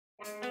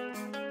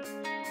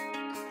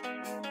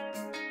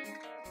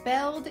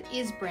BELD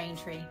is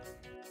Braintree,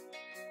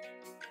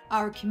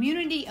 our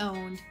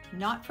community-owned,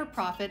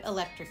 not-for-profit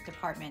electric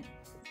department.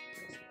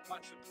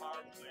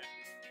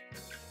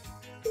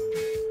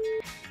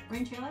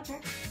 Braintree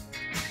Electric.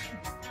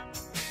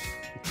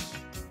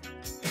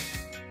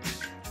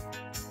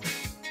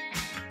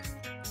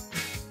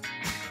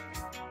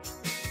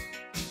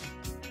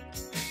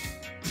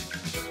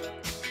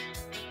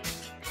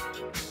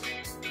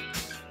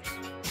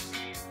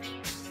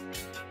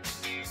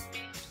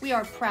 We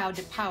are proud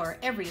to power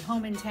every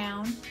home in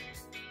town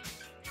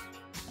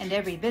and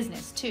every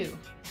business too.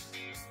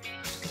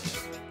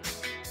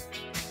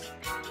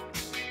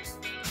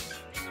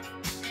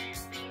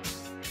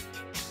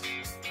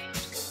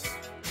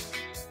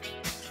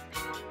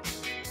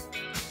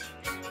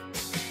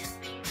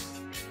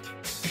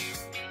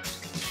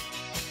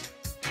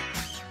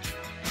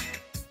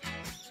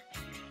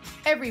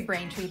 Every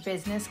Braintree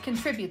business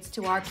contributes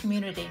to our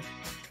community,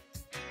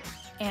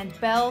 and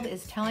BELD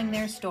is telling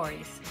their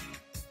stories.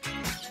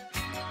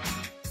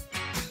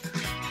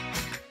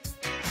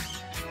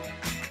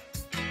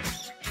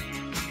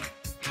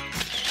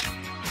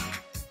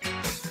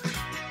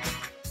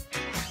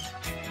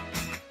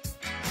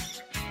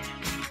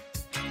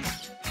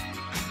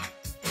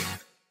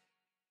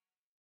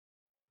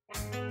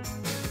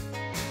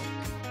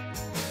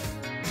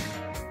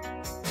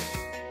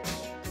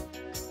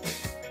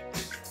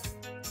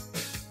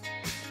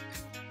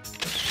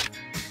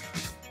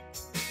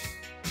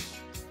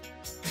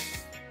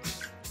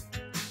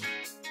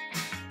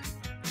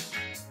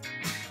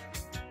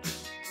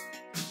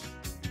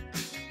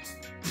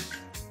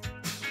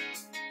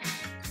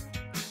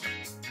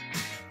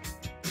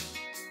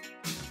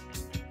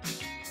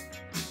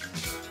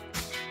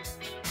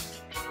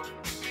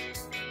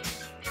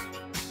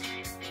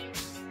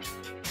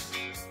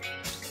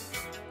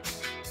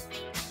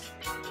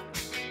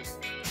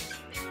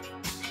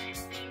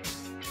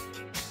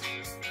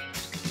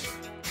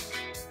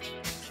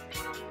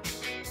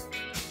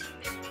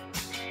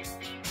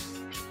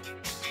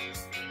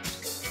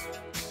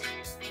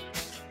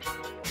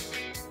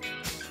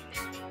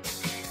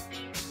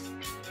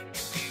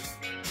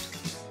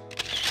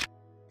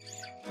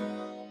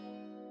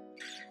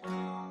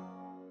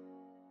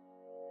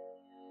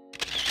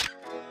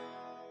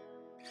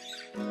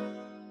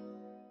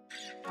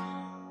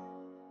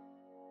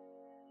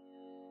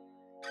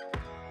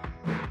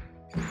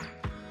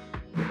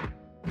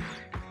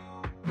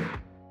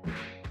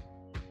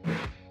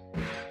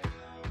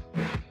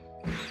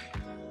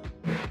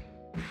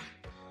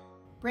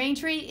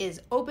 Braintree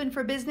is open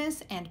for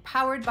business and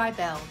powered by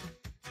BELD.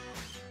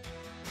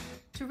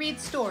 To read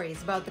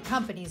stories about the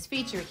companies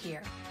featured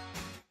here,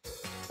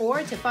 or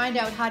to find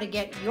out how to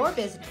get your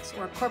business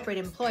or corporate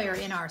employer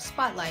in our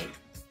spotlight,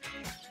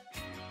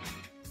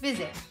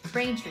 visit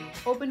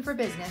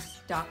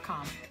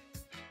BraintreeOpenForBusiness.com.